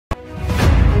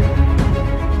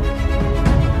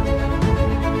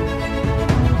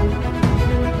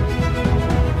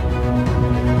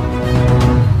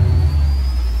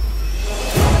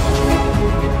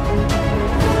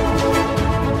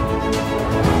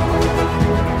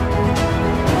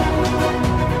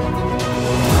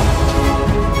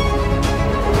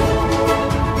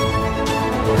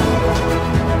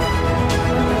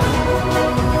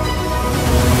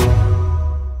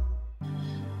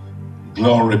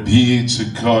Glory be to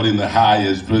God in the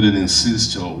highest, brother and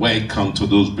sister. Welcome to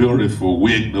those beautiful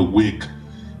week, the week,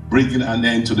 bringing an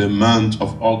end to the month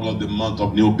of August, the month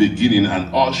of new beginning,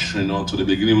 and ushering on to the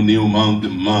beginning of new month, the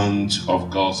month of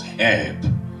God's help.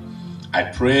 I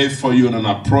pray for you and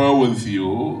I pray with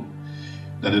you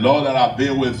that the Lord that have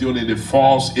been with you in the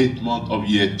first 8 months of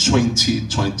year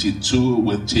 2022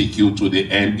 will take you to the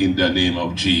end in the name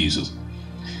of Jesus.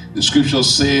 The scripture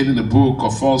said in the book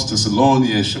of 1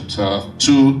 Thessalonians chapter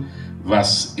 2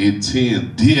 verse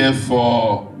 18,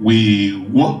 therefore we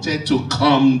wanted to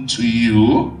come to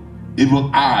you, even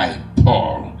I,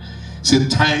 Paul, say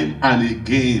time and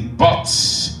again, but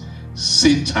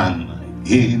Satan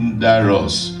hindered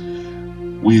us.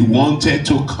 We wanted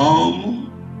to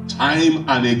come time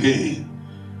and again,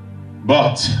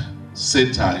 but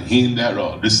Satan hindered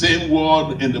us. The same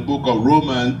word in the book of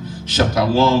Romans chapter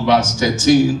 1 verse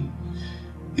 13.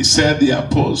 He said the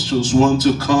apostles want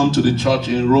to come to the church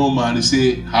in Rome, and he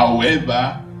said,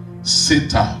 however,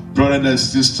 Satan, brother and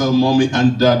sister, mommy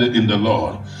and daddy in the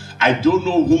Lord, I don't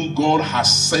know whom God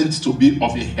has sent to be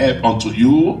of a help unto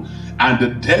you, and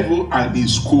the devil and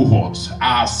his cohorts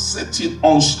are setting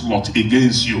onslaught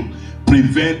against you,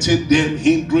 preventing them,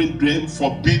 hindering them,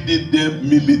 forbidding them,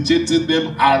 militating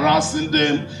them, harassing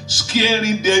them,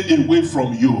 scaring them away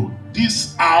from you.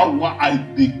 This hour I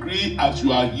decree, as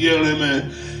you are hearing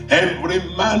me, every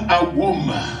man and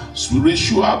woman,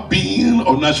 spiritual being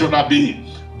or natural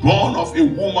being, born of a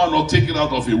woman or taken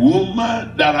out of a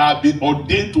woman, that have been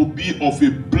ordained to be of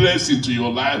a blessing to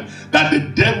your life, that the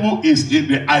devil is in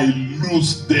there, I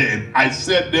lose them. I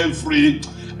set them free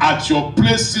at your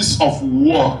places of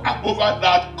work and over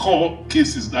that court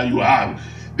cases that you have.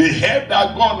 The help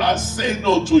that God has sent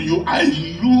unto you, I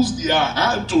lose their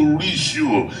hand to reach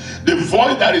you. The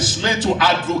voice that is meant to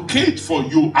advocate for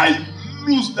you, I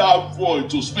lose that voice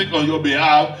to speak on your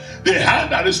behalf. The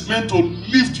hand that is meant to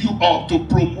lift you up, to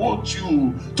promote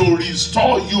you, to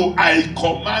restore you, I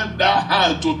command that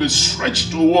hand to be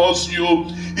stretched towards you.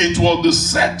 It was the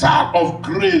scepter of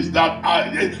grace that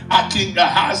a King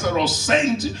Ahasuerus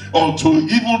sent unto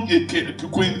even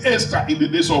Queen Esther in the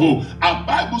days of old. And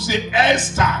Bible says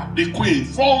Esther, the queen,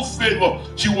 found favor.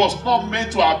 She was not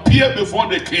meant to appear before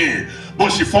the king,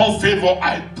 but she found favor.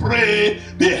 I pray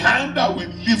the hand that will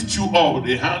lift you up,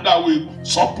 the hand that will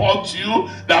support you,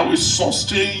 that will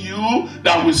sustain you,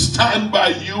 that will stand by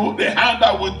you, the hand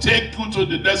that will take you to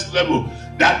the next level,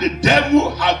 that the devil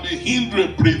has been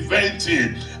hindering,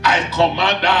 preventing, I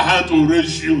command that hand to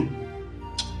raise you.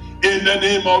 In the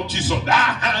name of Jesus,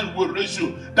 that hand will raise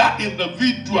you. That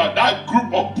individual, that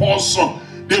group of person,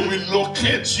 they will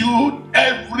locate you.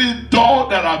 Every door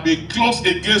that has been closed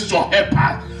against your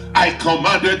helper, I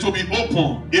command it to be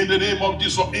open in the name of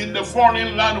Jesus. In the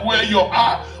foreign land where you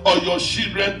are or your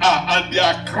children are and they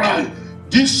are crying,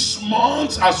 this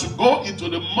month, as you go into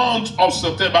the month of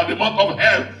September, the month of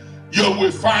help, you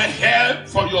will find help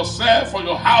for yourself, for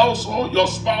your household, your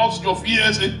spouse, your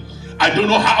fiancé. I don't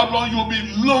know how long you'll be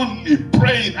lonely,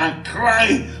 praying and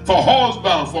crying for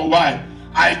husband, for wife.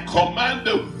 I command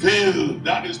the veil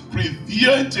that is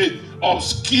preventing,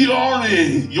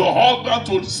 obscuring your husband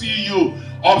to see you,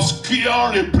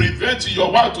 obscuring, preventing your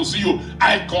wife to see you.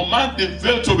 I command the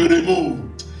veil to be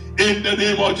removed in the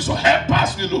name of Jesus. Help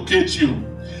us will locate you.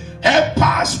 Help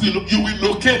us will, you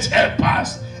will locate help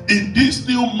us in this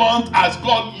new month as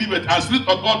God liveth, as Spirit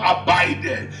of God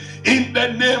abideth. In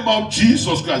the name of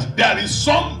Jesus Christ, there is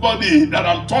somebody that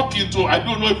I'm talking to. I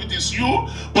don't know if it is you,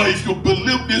 but if you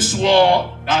believe this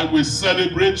word, I will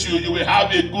celebrate you. You will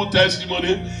have a good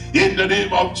testimony in the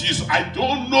name of Jesus. I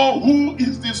don't know who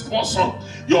is this person.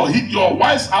 Your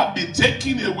wives have been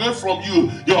taken away from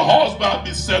you. Your husband has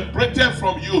been separated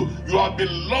from you. You have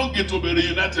been longing to be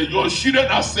reunited. Your children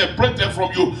are separated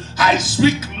from you. I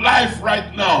speak life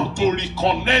right now to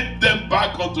reconnect them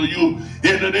back unto you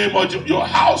in the name of Jesus. Your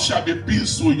house shall be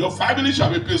peaceful. Your family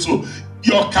shall be peaceful.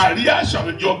 Your career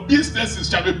shall be, your businesses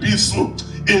shall be peaceful.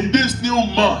 In this new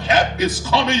month, help is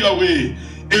coming your way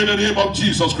in the name of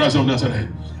Jesus Christ of Nazareth.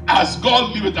 As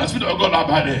God liveth, as Spirit of God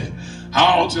abideth,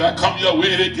 how until I come your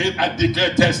way again, I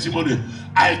declare testimony.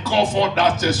 I call for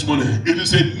that testimony. It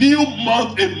is a new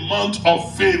month, a month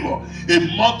of favor,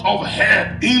 a month of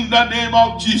help in the name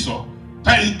of Jesus.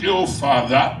 Thank you,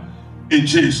 Father, in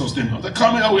Jesus' name. After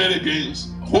coming your way again,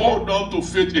 hold on to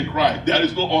faith in Christ. There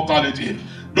is no alternative.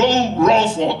 Don't run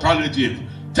for alternative.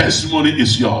 Testimony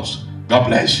is yours. God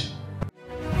bless you.